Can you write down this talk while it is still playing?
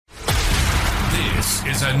This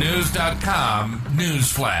is a News.com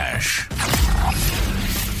news flash.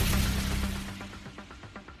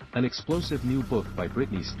 An explosive new book by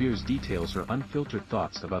Britney Spears details her unfiltered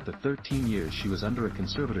thoughts about the 13 years she was under a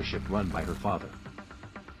conservatorship run by her father.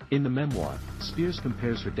 In the memoir, Spears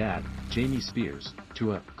compares her dad, Jamie Spears,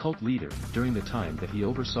 to a cult leader during the time that he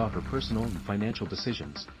oversaw her personal and financial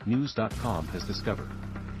decisions, News.com has discovered.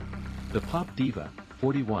 The pop diva,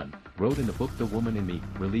 41, wrote in the book The Woman in Me,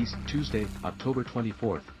 released Tuesday, October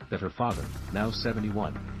 24, that her father, now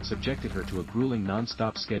 71, subjected her to a grueling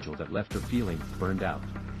non-stop schedule that left her feeling burned out.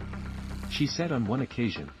 She said on one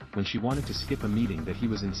occasion, when she wanted to skip a meeting that he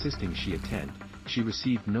was insisting she attend, she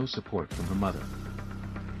received no support from her mother.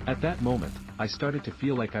 At that moment, I started to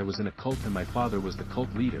feel like I was in a cult and my father was the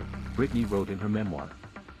cult leader, Britney wrote in her memoir.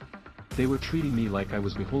 They were treating me like I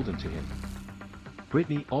was beholden to him.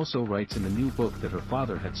 Britney also writes in the new book that her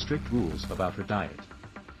father had strict rules about her diet.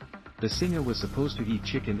 The singer was supposed to eat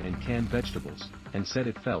chicken and canned vegetables, and said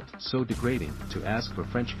it felt so degrading to ask for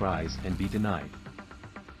French fries and be denied.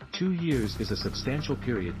 2 years is a substantial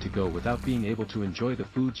period to go without being able to enjoy the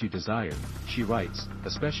foods you desire, she writes,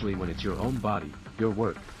 especially when it's your own body, your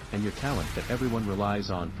work, and your talent that everyone relies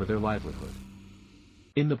on for their livelihood.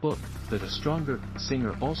 In the book, The Stronger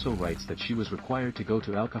singer also writes that she was required to go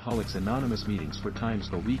to Alcoholics Anonymous meetings 4 times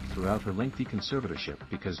a week throughout her lengthy conservatorship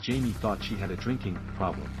because Jamie thought she had a drinking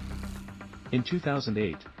problem. In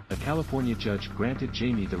 2008, a California judge granted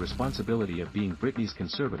Jamie the responsibility of being Britney's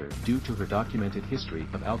conservator due to her documented history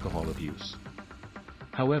of alcohol abuse.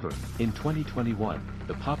 However, in 2021,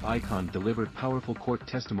 the pop icon delivered powerful court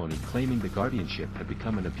testimony claiming the guardianship had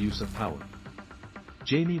become an abuse of power.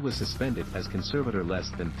 Jamie was suspended as conservator less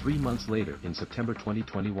than 3 months later in September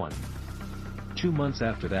 2021. 2 months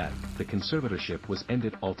after that, the conservatorship was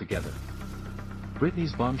ended altogether.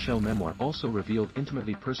 Britney's bombshell memoir also revealed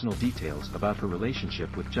intimately personal details about her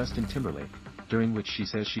relationship with Justin Timberlake, during which she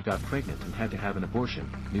says she got pregnant and had to have an abortion,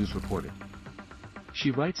 news reported. She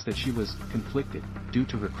writes that she was conflicted due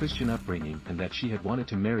to her Christian upbringing and that she had wanted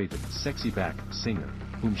to marry the sexy back singer,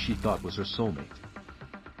 whom she thought was her soulmate.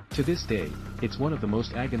 To this day, it's one of the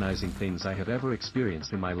most agonizing things I have ever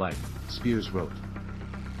experienced in my life, Spears wrote.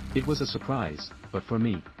 It was a surprise, but for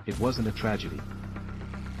me, it wasn't a tragedy.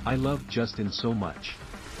 I loved Justin so much.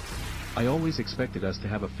 I always expected us to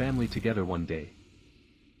have a family together one day.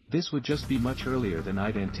 This would just be much earlier than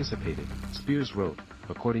I'd anticipated, Spears wrote,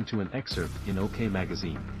 according to an excerpt in OK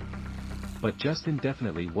Magazine. But Justin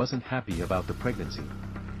definitely wasn't happy about the pregnancy.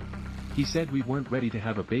 He said we weren't ready to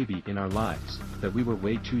have a baby in our lives, that we were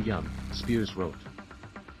way too young, Spears wrote.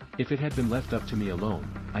 If it had been left up to me alone,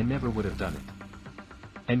 I never would have done it.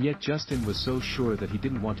 And yet Justin was so sure that he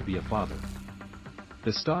didn't want to be a father.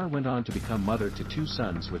 The star went on to become mother to 2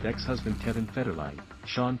 sons with ex-husband Kevin Federline,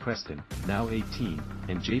 Sean Preston, now 18,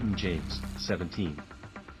 and Jaden James, 17.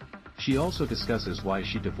 She also discusses why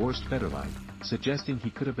she divorced Federline, suggesting he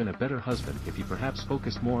could have been a better husband if he perhaps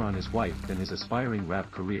focused more on his wife than his aspiring rap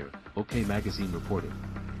career, OK Magazine reported.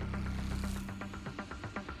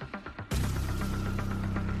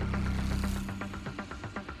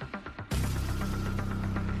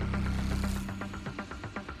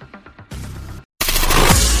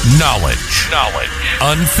 Knowledge.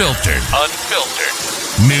 Unfiltered.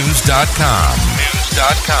 News.com.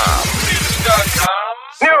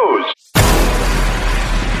 News.